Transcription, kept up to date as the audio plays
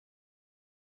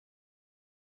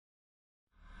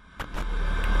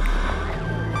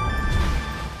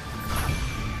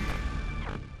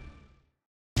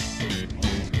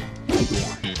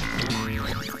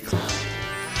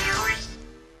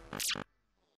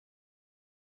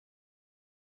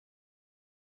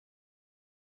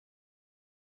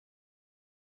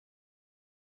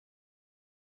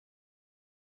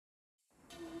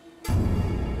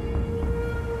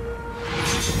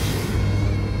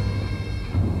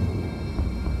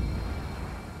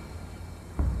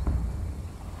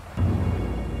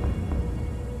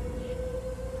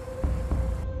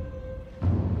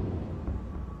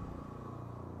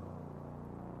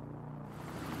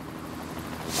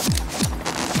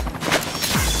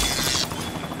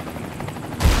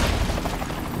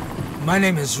My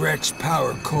name is Rex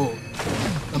Power Colt.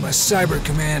 I'm a cyber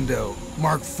commando,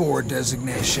 Mark IV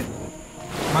designation.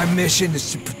 My mission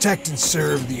is to protect and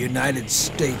serve the United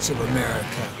States of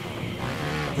America.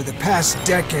 For the past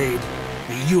decade,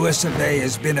 the US of A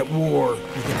has been at war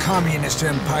with the communist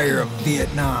empire of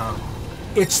Vietnam.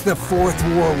 It's the fourth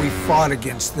war we fought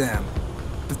against them.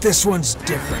 But this one's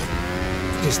different,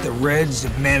 because the Reds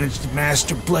have managed to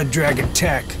master Blood Dragon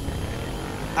tech.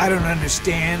 I don't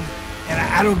understand, and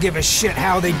I don't give a shit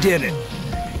how they did it.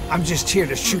 I'm just here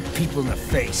to shoot people in the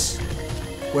face.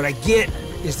 What I get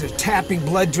is they're tapping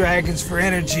blood dragons for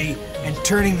energy and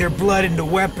turning their blood into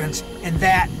weapons, and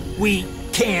that we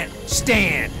can't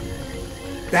stand.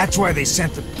 That's why they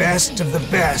sent the best of the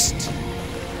best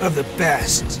of the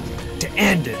best to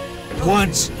end it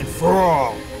once and for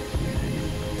all.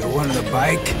 The one on the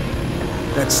bike?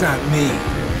 That's not me.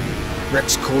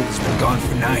 Rex Colt has been gone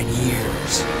for 9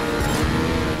 years.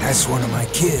 That's one of my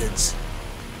kids.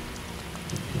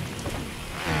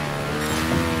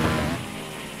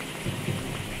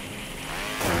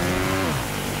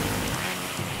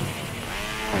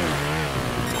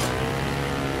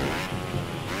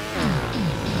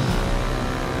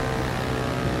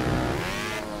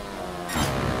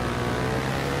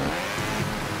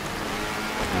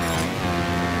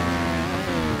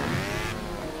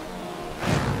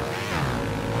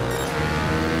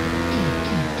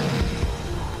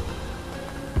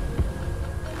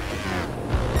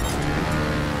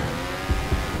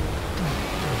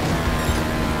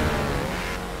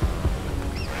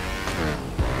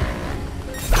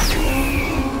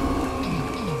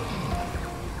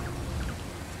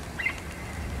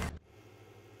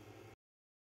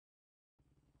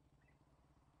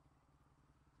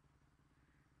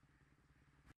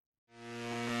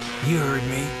 You heard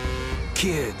me.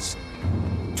 Kids.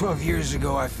 12 years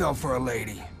ago, I fell for a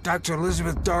lady. Dr.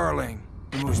 Elizabeth Darling,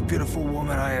 the most beautiful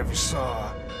woman I ever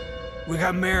saw. We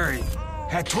got married,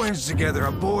 had twins together,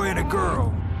 a boy and a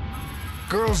girl.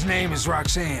 Girl's name is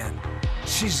Roxanne.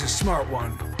 She's a smart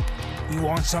one. You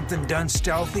want something done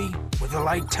stealthy, with a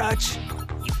light touch?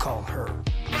 You call her.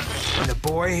 And the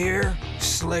boy here,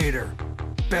 Slater.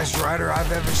 Best rider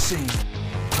I've ever seen.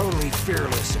 Totally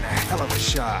fearless and a hell of a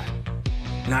shot.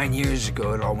 9 years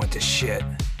ago, it all went to shit.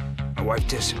 My wife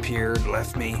disappeared,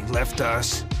 left me, left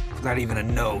us, without even a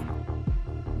note.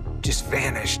 Just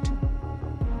vanished.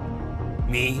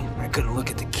 Me, I couldn't look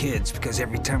at the kids because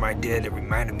every time I did, it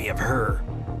reminded me of her.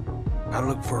 I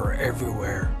looked for her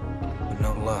everywhere, but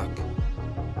no luck.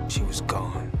 She was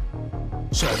gone.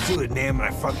 So I flew to NAM and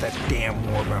I fought that damn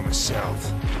war by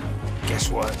myself.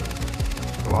 Guess what?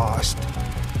 Lost.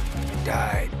 I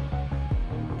died.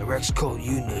 The Rex Colt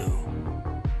you knew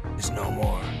is no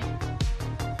more.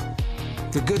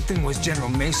 The good thing was General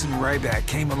Mason Ryback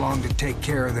came along to take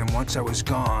care of them once I was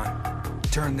gone.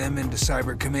 Turned them into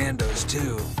cyber commandos,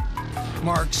 too.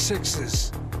 Mark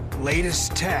VI's,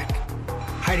 latest tech,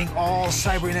 hiding all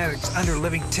cybernetics under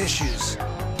living tissues.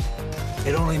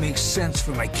 It only makes sense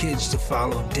for my kids to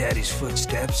follow in Daddy's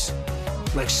footsteps.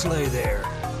 Like Slay there,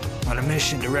 on a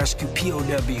mission to rescue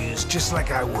POWs just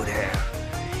like I would have.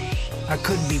 I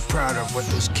couldn't be prouder of what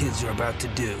those kids are about to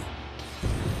do.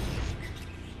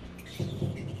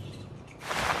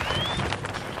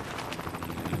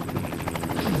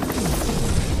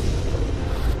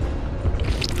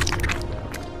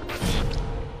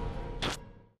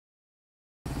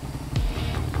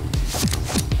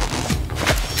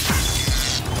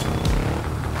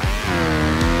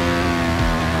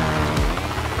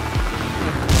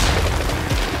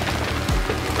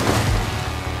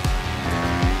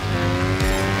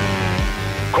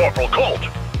 Corporal Colt,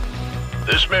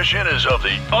 this mission is of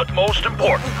the utmost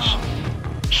importance.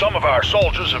 Some of our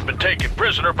soldiers have been taken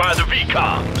prisoner by the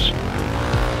VCOMs.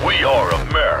 We are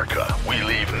America. We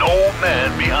leave no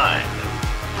man behind.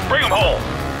 Bring them home.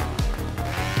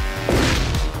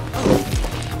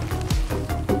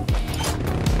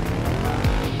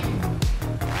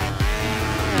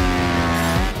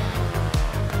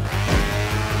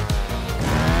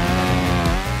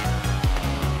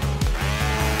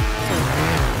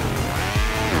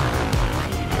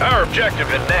 Our objective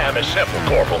in NAM is simple,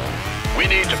 Corporal. We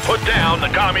need to put down the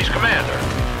Commies' commander.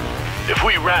 If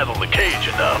we rattle the cage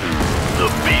enough, the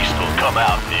beast will come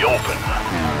out in the open.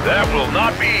 That will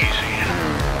not be easy.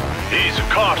 He's a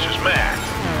cautious man,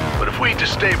 but if we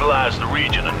destabilize the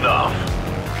region enough,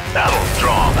 that'll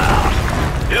draw him out.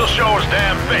 He'll show his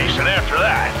damn face, and after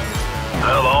that,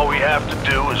 well, all we have to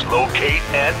do is locate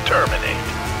and terminate.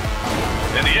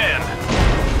 In the end,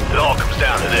 it all comes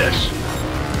down to this.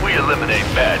 We eliminate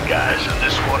bad guys, and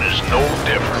this one is no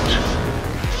different.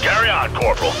 Carry on,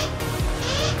 Corporal.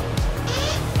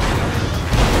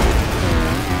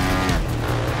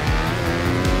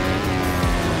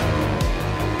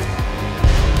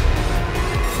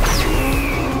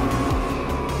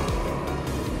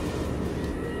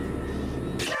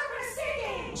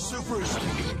 super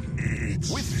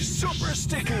sticky. With super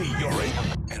sticky, you're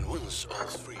able. And once all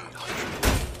three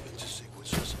hydrogen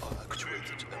intersequences are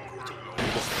actuated and written,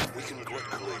 we can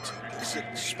calculate the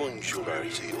exact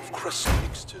spongularity of crust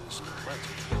mixtures and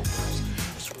planted flowers,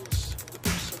 as well as the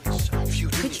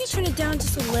precise. Could you turn it down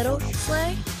just a little,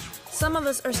 Slay? Some of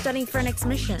us are studying for our next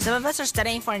mission.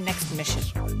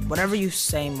 Whatever you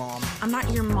say, Mom. I'm not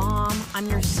your mom, I'm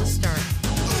your sister.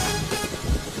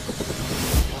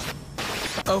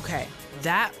 Okay,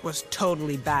 that was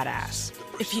totally badass.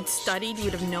 If you'd studied,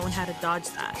 you'd have known how to dodge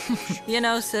that. You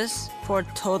know, sis, for a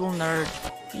total nerd,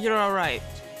 you're alright.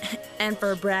 And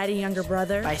for a bratty younger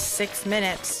brother, By 6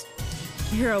 minutes.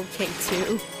 you're okay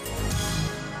too.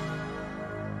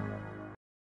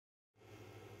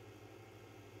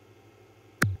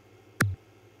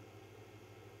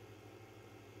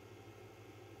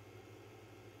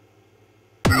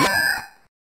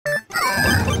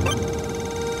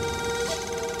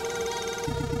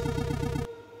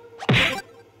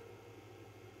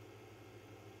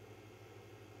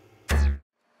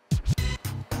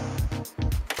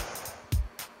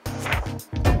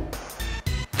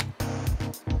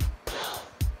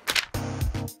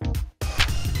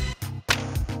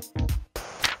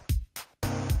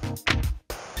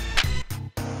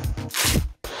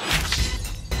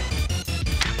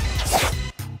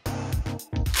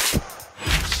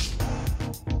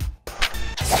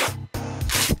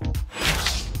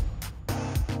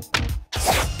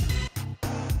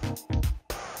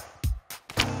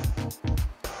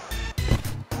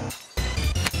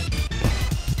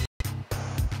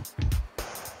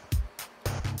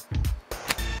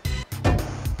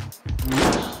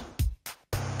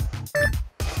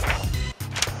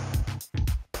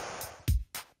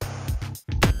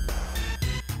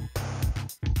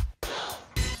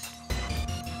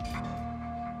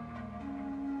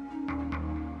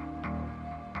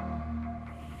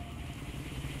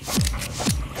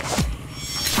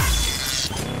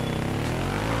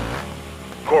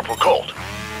 Corporal Colt,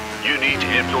 you need to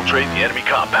infiltrate the enemy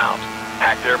compound,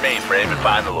 hack their mainframe, and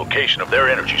find the location of their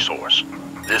energy source.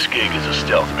 This gig is a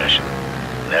stealth mission,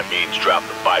 and that means drop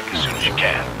the bike as soon as you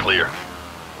can. Clear?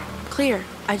 Clear.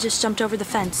 I just jumped over the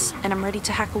fence, and I'm ready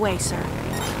to hack away, sir.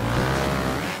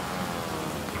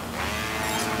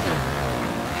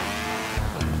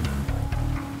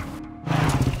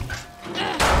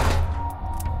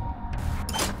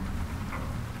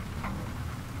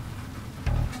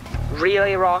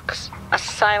 Really, Rox? A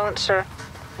silencer?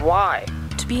 Why?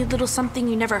 To be a little something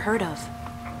you never heard of.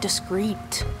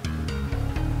 Discreet.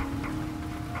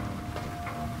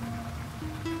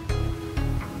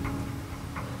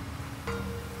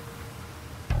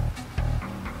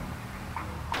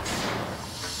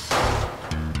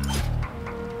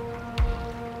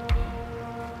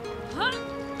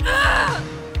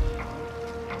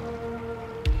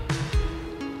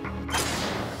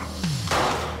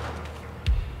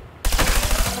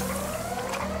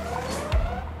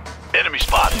 Enemy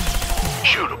spotted.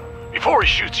 Shoot him before he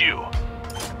shoots you.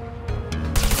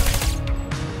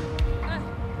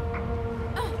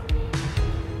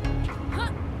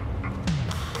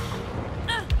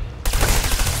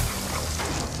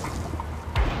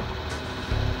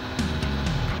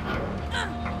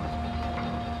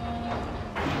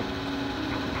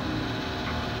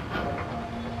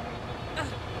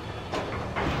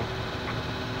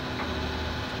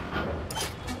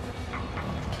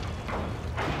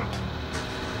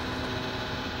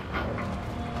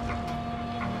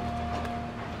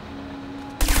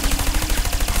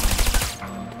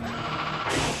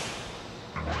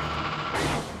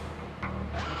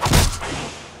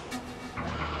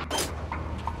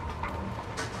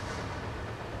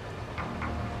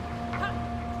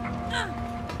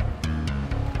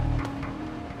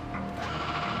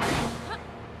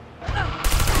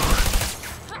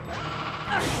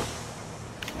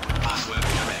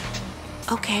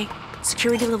 Okay,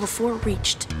 security level 4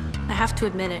 reached. I have to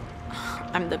admit it,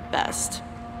 I'm the best.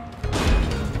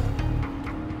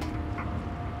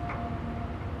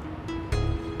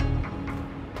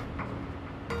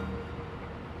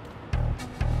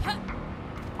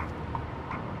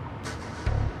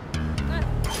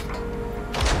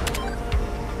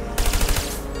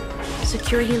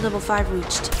 Security level 5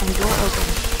 reached, and door open.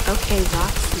 Okay,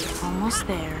 Rox, you're almost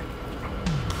there.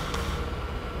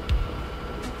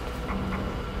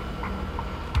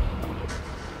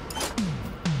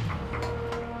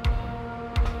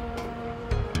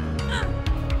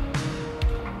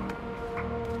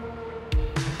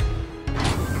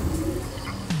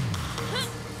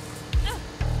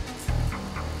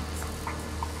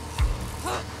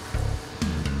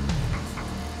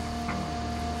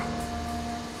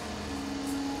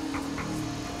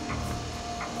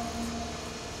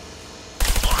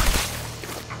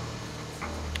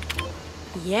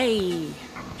 Yay!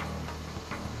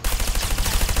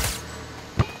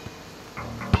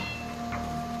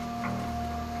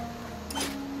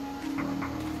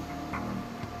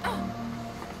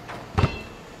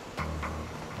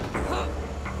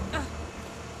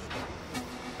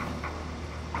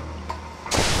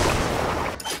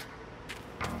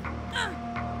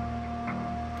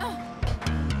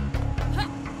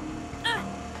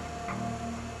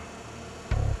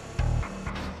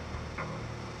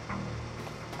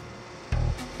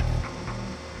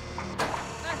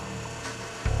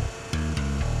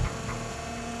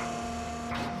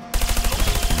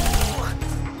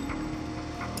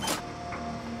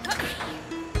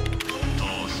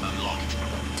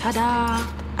 Ta-da!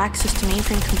 Access to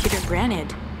mainframe computer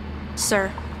granted.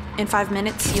 Sir, in 5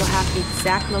 minutes, you'll have the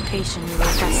exact location you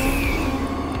requested.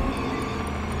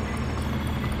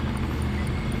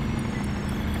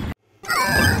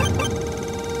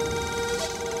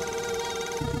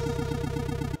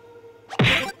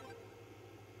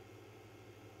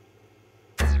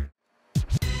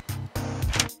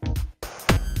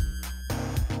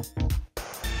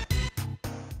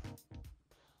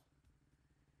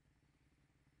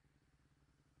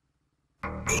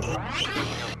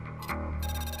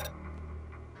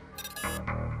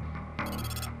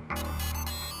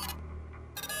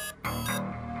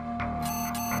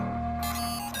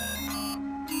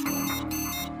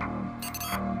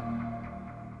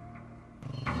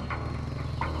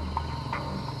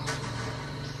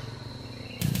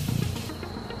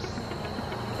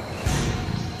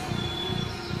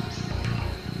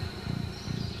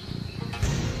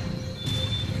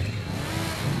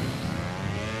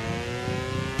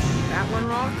 That one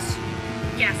rocks?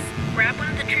 Yes, grab one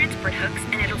of the transport hooks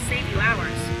and it'll save you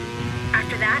hours.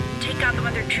 After that, take out the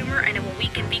mother tumor and it will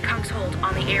weaken V-Kong's hold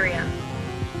on the area.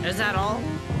 Is that all?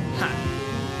 Ha!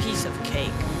 Piece of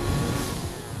cake.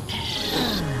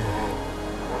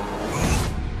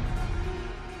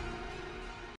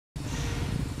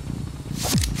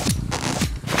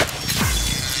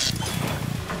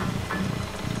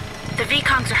 The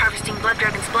V-Kongs are harvesting Blood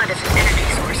Dragon's blood as an energy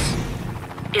source.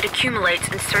 It accumulates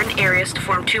in certain areas to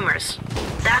form tumors.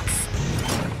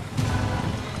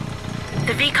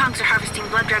 The V-Kongs are harvesting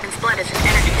Blood Dragon's blood as an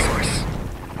energy source.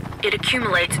 It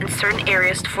accumulates in certain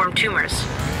areas to form tumors.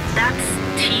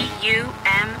 That's T-U-M-O-R-S,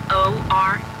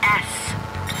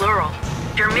 plural.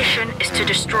 Your mission is to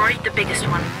destroy the biggest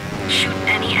one. Shoot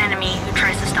any enemy who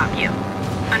tries to stop you.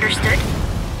 Understood?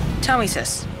 Tell me,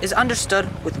 sis, is understood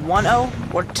with 1 O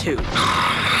or 2?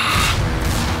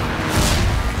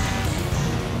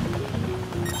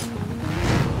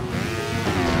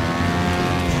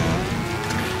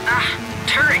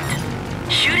 Turret!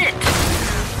 Shoot it!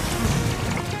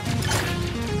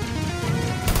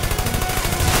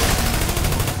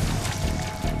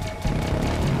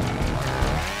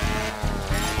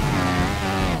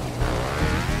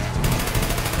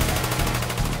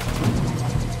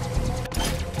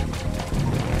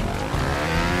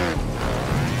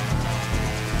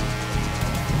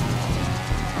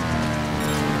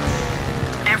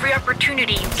 Every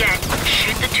opportunity you get,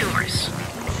 shoot the tumors.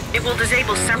 It will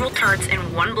disable several turrets in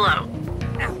one blow.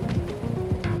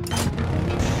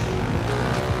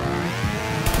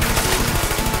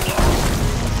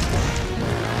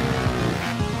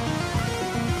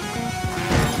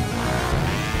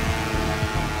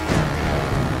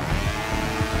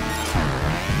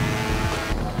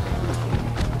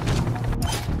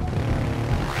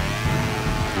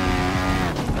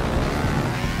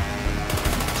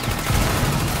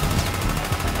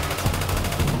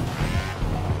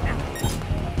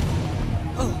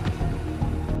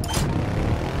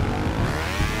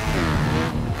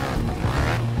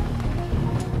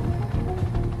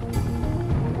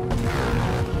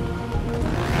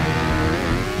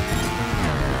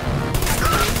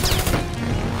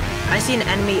 I see an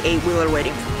enemy 8-wheeler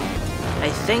waiting for me. I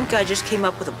think I just came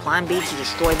up with a plan B to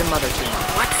destroy the mother team.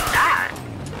 What's that?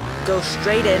 Go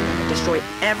straight in, destroy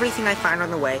everything I find on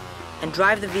the way, and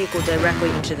drive the vehicle directly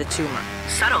into the tumor.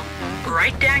 Subtle.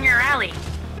 Right down your alley.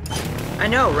 I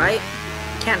know, right?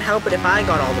 Can't help it if I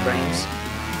got all the brains.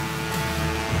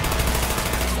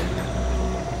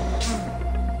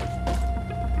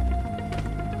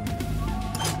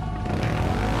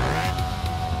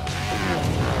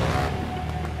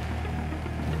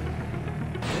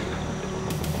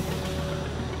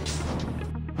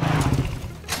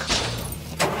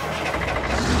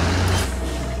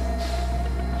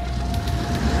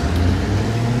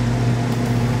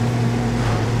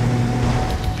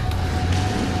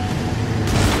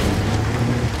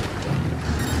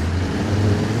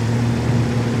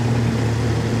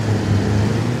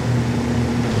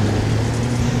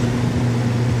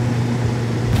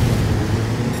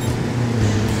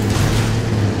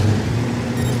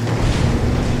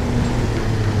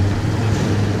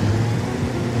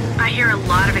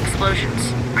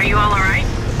 explosions. Are you all alright?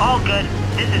 All good.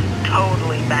 This is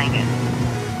totally banging.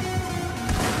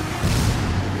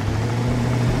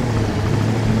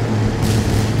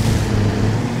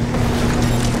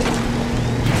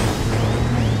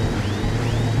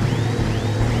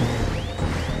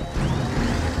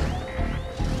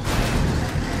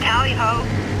 Tally ho.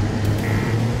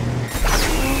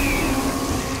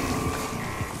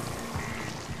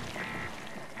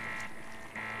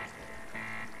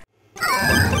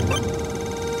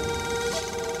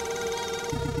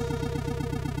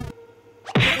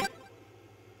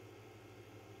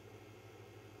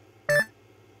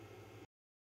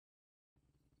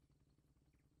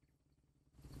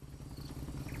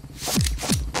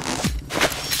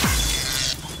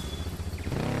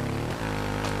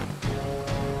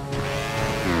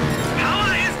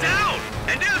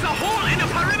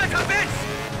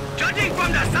 Judging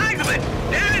from the size of it,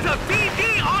 there is a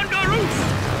BD on the roof.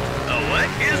 A what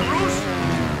is roof?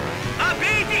 A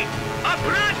BD, a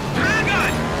blood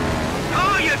dragon.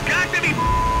 Oh, you got to be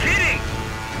kidding.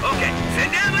 Okay,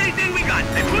 send everything we got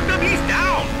and put the beast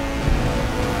down.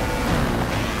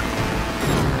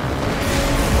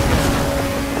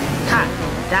 Ha!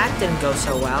 That didn't go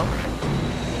so well.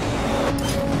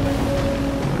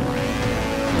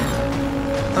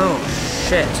 Oh,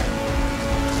 shit.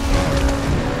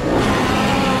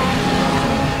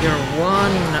 You're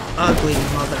one ugly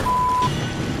mother.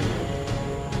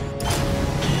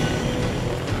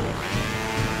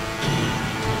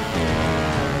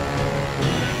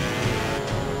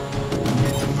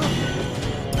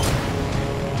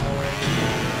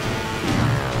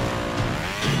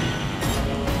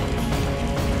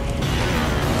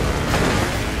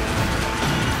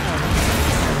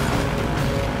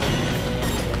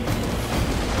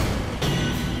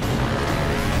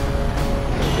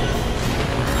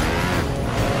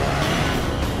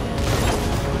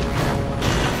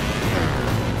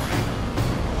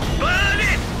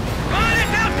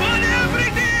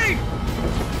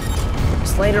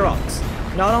 Later on,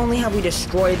 not only have we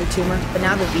destroyed the tumor, but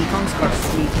now the V-Punks are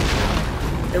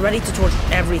fleeting. They're ready to torch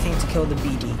everything to kill the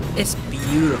BD. It's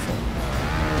beautiful.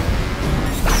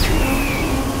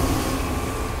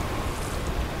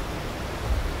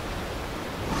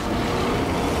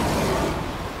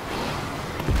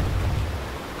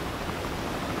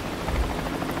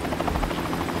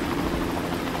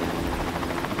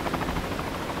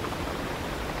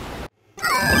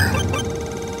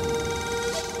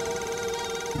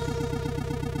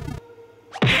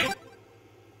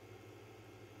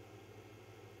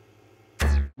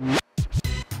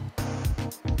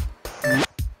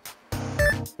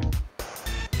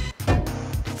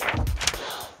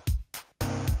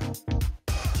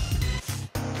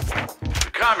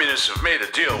 Communists have made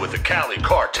a deal with the Cali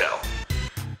cartel.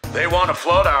 They want to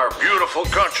flood our beautiful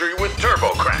country with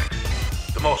turbo crank,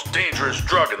 the most dangerous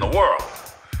drug in the world.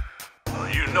 Well,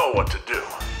 you know what to do.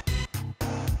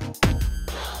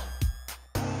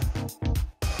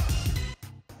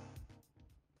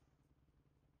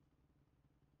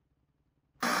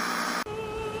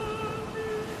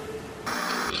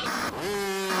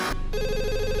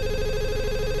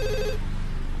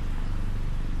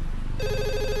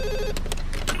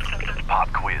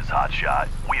 Pop quiz, hotshot.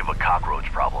 We have a cockroach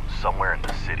problem somewhere in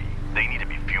the city. They need to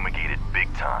be fumigated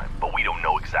big time, but we don't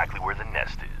know exactly where the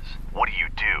nest is. What do you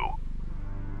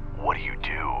do? What do you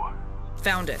do?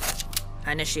 Found it.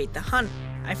 I initiate the hunt,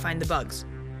 I find the bugs.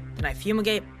 Then I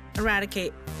fumigate,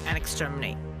 eradicate, and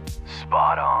exterminate.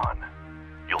 Spot on.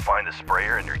 You'll find the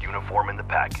sprayer and your uniform in the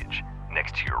package,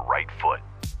 next to your right foot.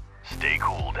 Stay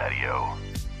cool, Daddy-O.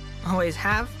 Always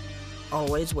have,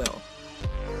 always will.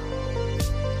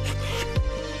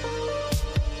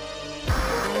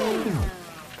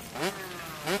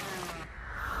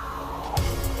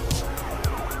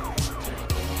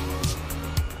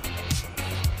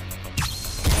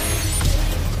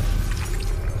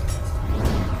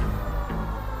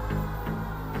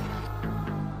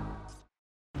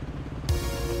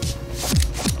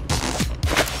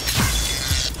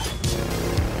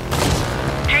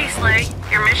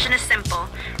 Your mission is simple.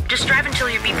 Just drive until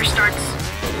your beeper starts,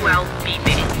 well,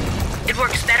 beeping. It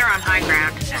works better on high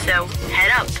ground, so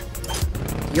head up.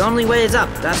 The only way is up.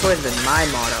 That's always been my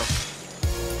motto.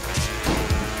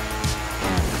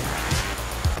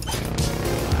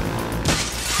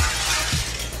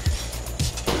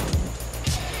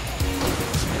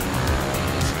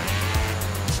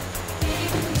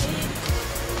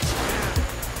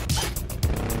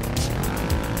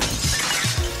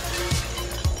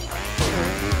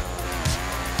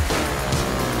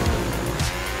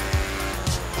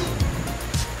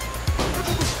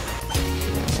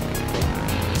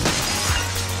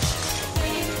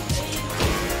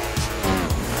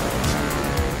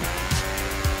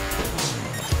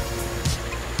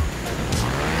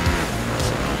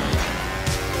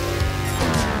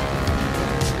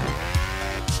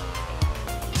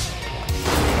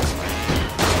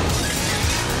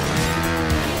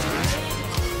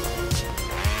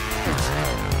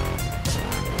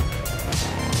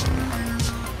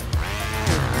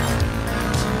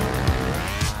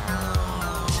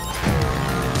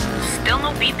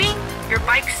 beeping? Your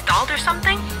bike stalled or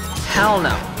something? Hell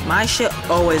no. My shit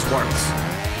always works.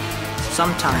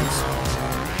 Sometimes.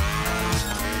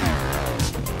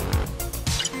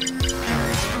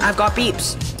 I've got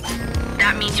beeps.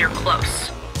 That means you're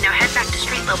close. Now head back to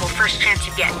street level first chance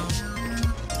you get.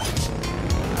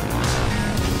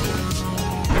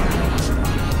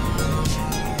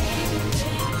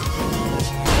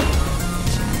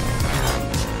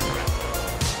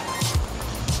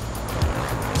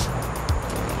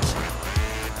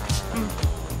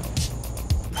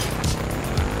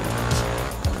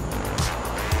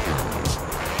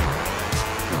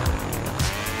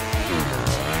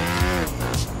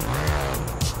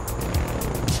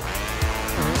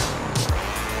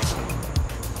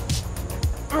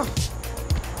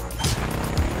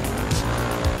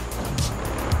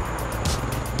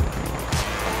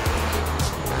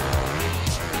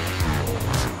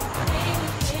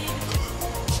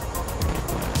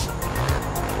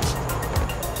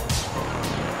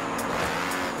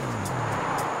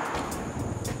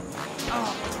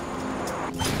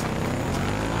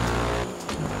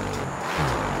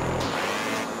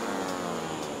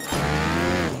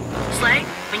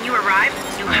 When you arrive,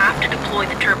 you have to deploy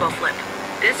the turbo flip.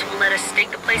 This will let us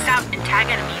stake the place out and tag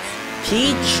enemies.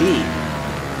 PG.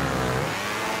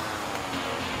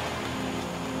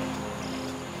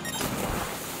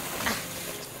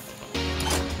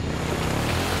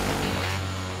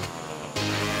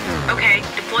 Okay,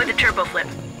 deploy the turbo flip.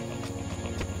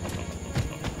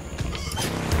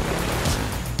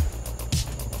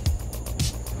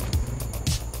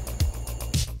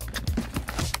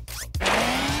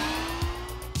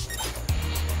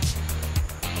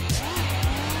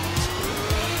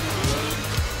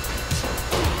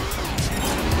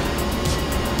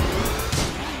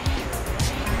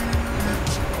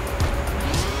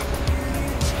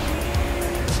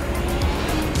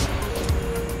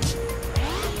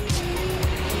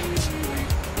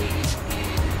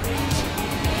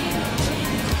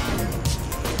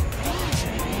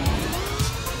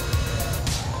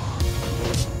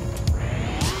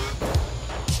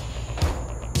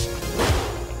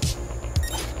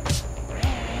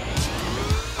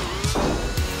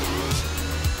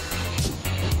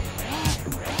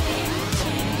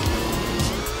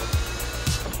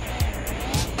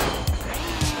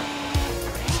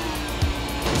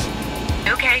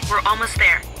 Okay, we're almost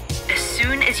there. As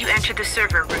soon as you enter the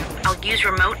server room, I'll use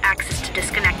remote access to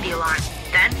disconnect the alarm.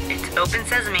 Then, it's open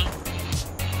sesame.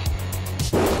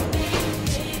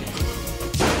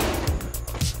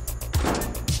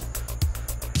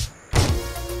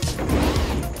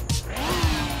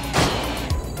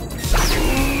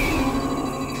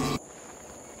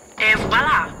 Et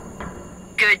voila!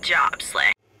 Good job,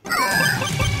 Slay.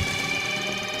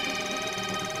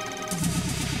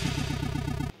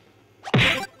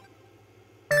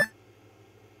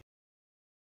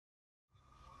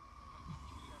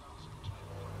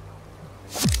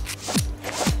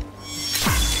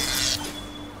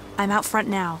 I'm out front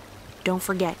now. Don't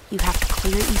forget, you have to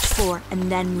clear each floor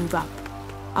and then move up.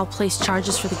 I'll place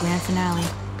charges for the grand finale.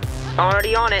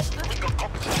 Already on it.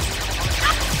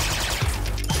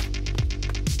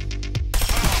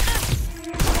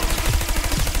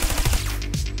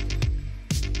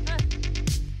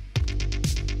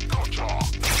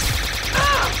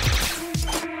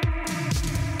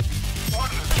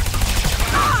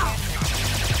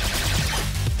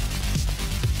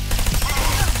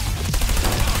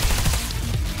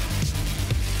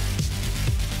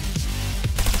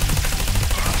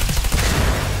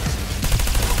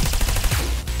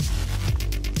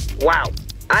 Wow,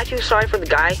 I feel sorry for the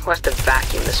guy who has to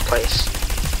vacuum this place.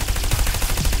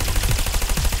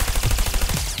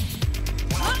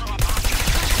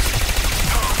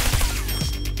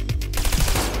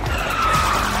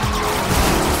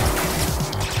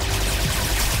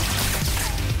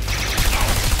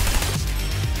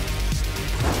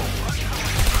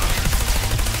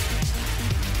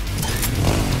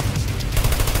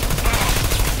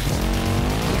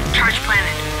 Charge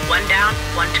planted. One down,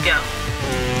 one to go.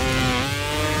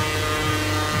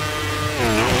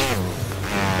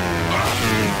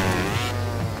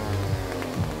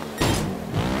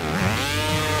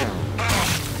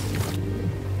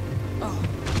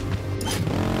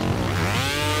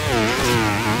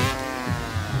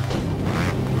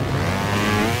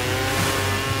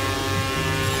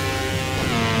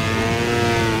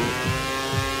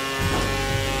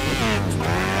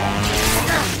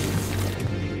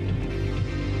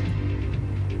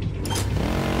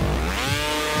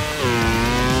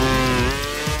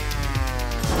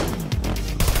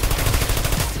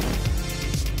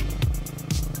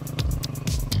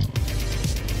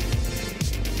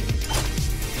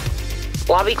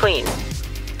 Lobby clean.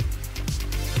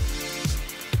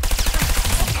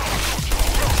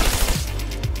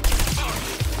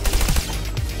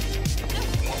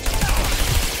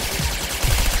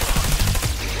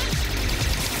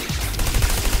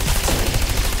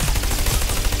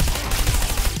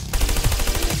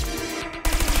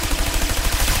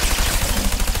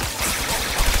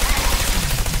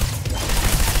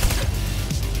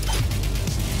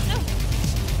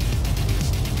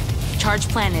 Charge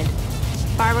planted.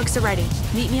 Fireworks are ready.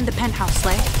 Meet me in the penthouse,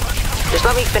 Slay. Just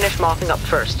let me finish mopping up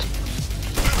first.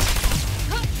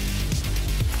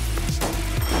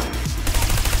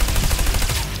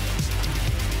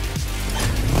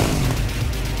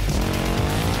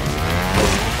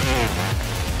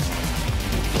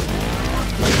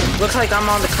 Looks like I'm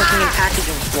on the cooking and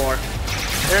packaging floor.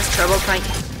 There's turbo crank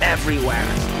everywhere.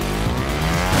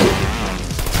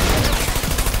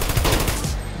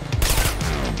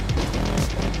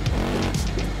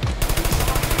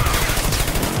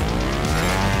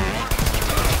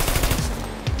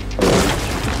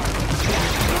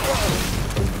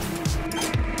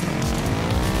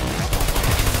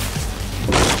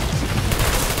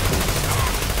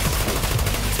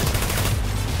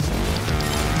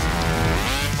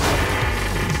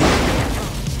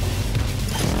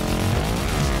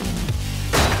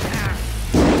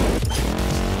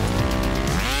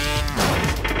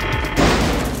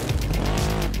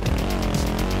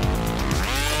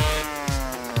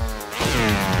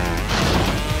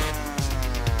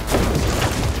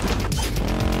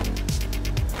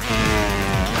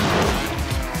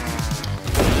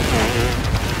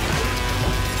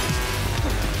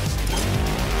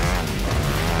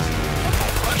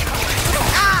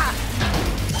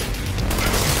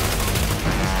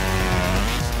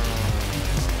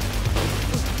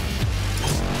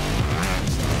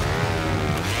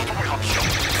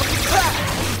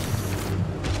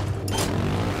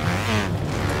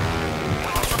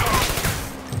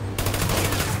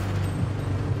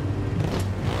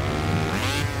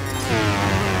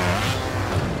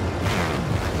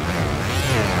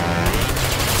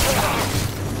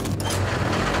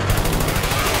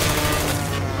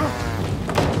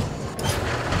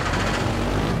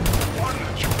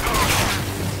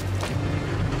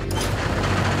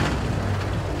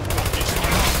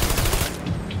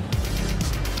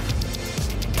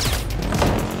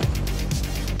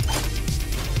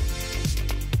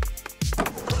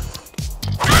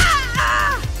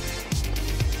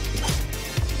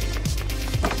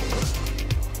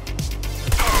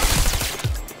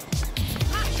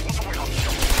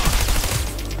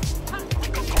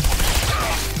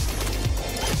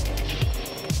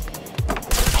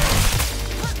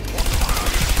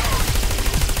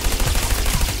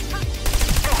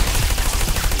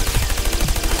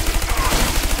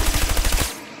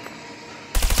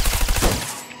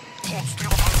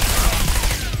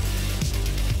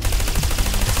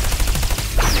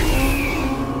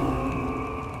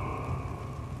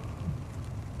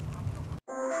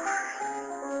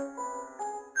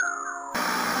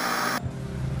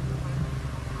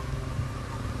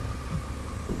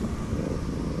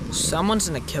 Someone's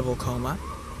in a kibble coma.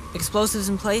 Explosives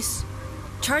in place?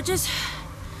 Charges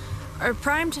are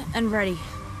primed and ready.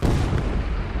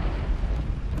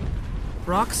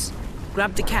 Rocks,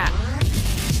 grab the cat.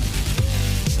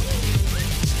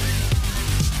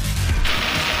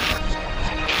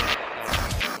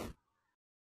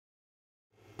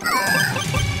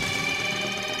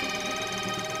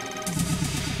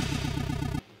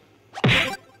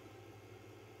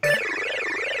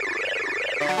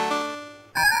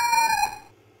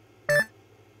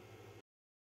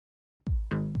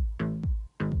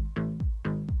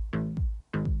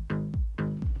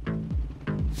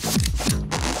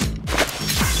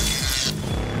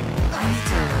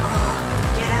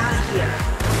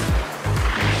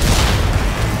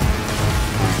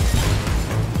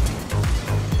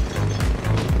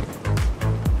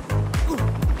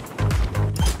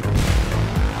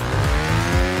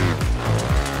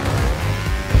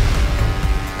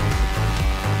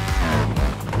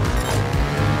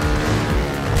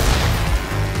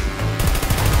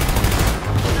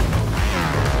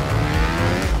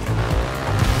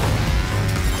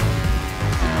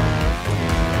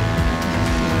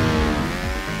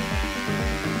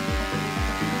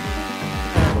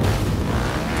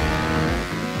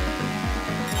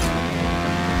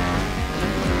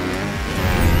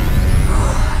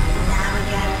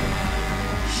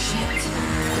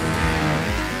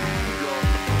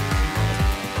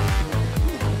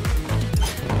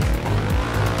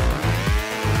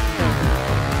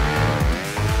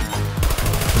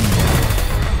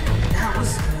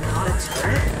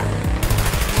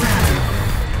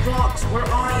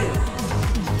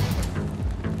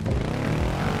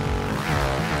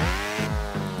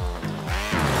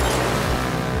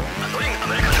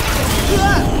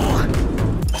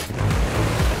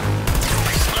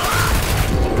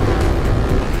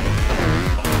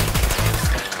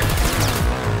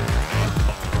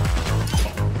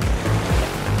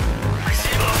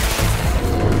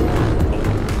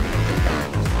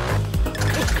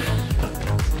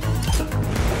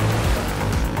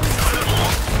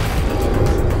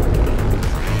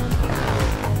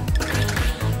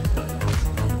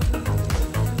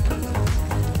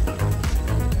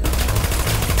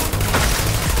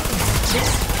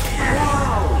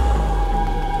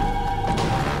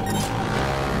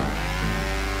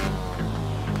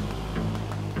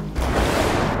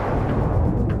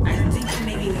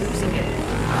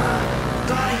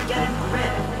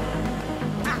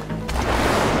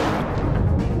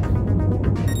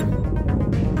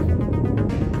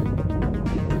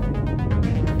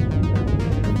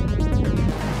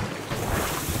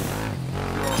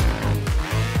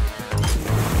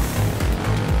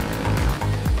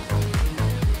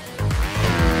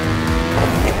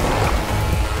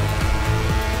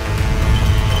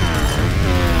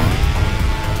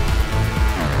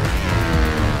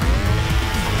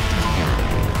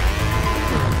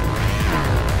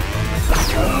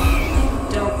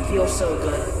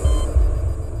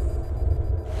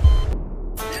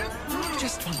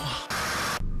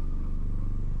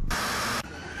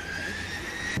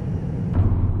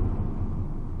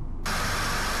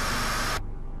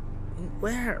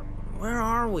 Where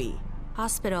are we?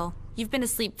 Hospital. You've been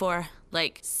asleep for,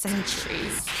 like,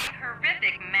 centuries.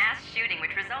 Horrific mass shooting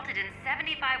which resulted in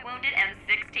 75 wounded and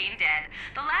 16 dead,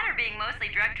 the latter being mostly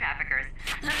drug traffickers.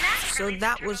 So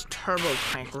that was Turbo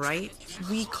Crank, right?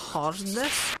 We caused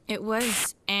this? It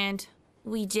was, and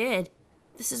we did.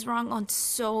 This is wrong on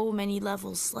so many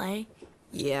levels, Slay.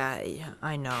 Yeah,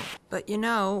 I know. But you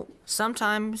know,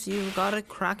 sometimes you gotta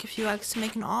crack a few eggs to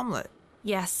make an omelet.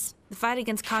 Yes, the fight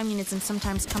against communism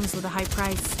sometimes comes with a high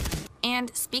price.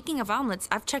 And speaking of omelets,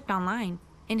 I've checked online.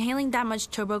 Inhaling that much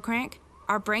turbo crank,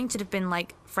 our brain should have been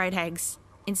like fried eggs.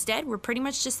 Instead, we're pretty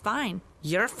much just fine.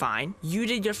 You're fine. You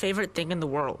did your favorite thing in the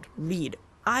world, read.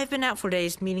 I've been out for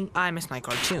days, meaning I miss my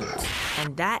cartoons.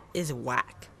 And that is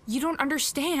whack. You don't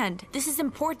understand. This is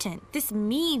important. This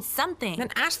means something. Then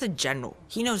ask the General.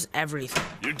 He knows everything.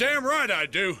 You're damn right I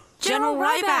do. General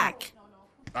Ryback!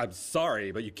 I'm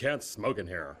sorry, but you can't smoke in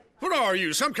here. What are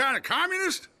you, some kind of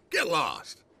communist? Get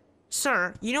lost.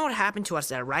 Sir, you know what happened to us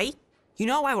there, right? You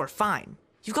know why we're fine.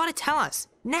 You've got to tell us.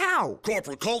 Now!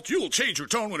 Corporal Colt, you'll change your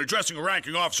tone when addressing a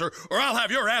ranking officer, or I'll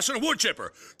have your ass in a wood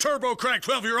chipper. Turbo crank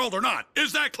 12-year-old or not.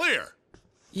 Is that clear?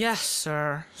 Yes,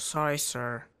 sir. Sorry,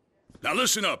 sir. Now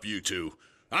listen up, you two.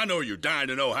 I know you're dying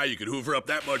to know how you could hoover up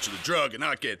that much of the drug and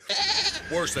not get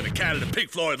worse than a cat at a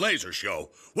Pink Floyd laser show.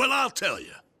 Well, I'll tell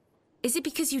you. Is it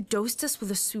because you dosed us with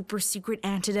a super secret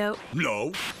antidote?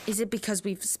 No. Is it because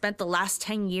we've spent the last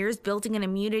 10 years building an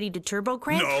immunity to turbo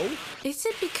crank? No. Is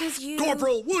it because you...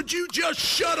 Corporal, would you just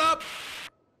shut up?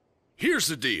 Here's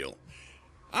the deal.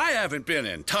 I haven't been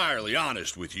entirely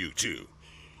honest with you two.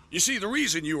 You see, the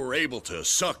reason you were able to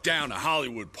suck down a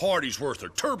Hollywood party's worth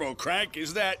of turbo crank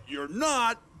is that you're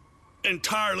not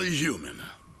entirely human.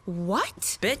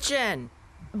 What? Bitchin'!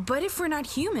 But if we're not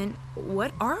human,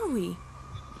 what are we?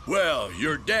 Well,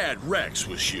 your dad, Rex,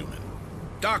 was human.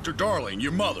 Dr. Darling,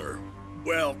 your mother,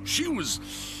 well, she was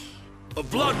a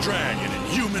blood dragon in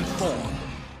human form.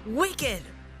 Wicked!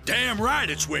 Damn right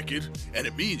it's wicked, and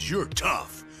it means you're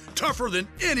tough. Tougher than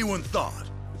anyone thought.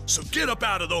 So get up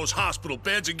out of those hospital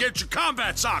beds and get your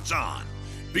combat socks on.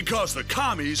 Because the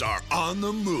commies are on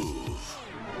the move.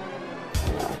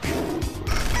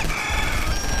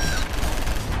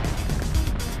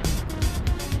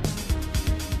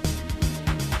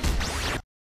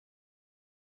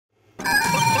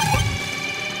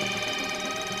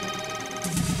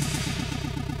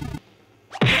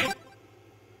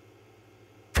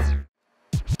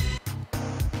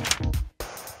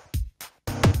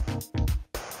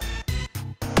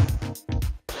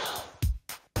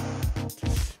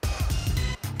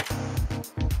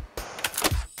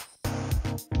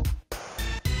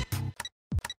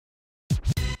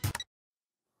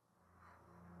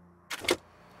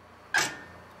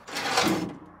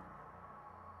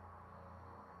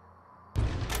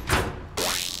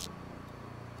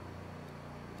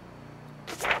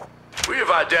 We have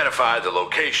identified the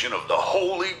location of the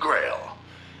Holy Grail.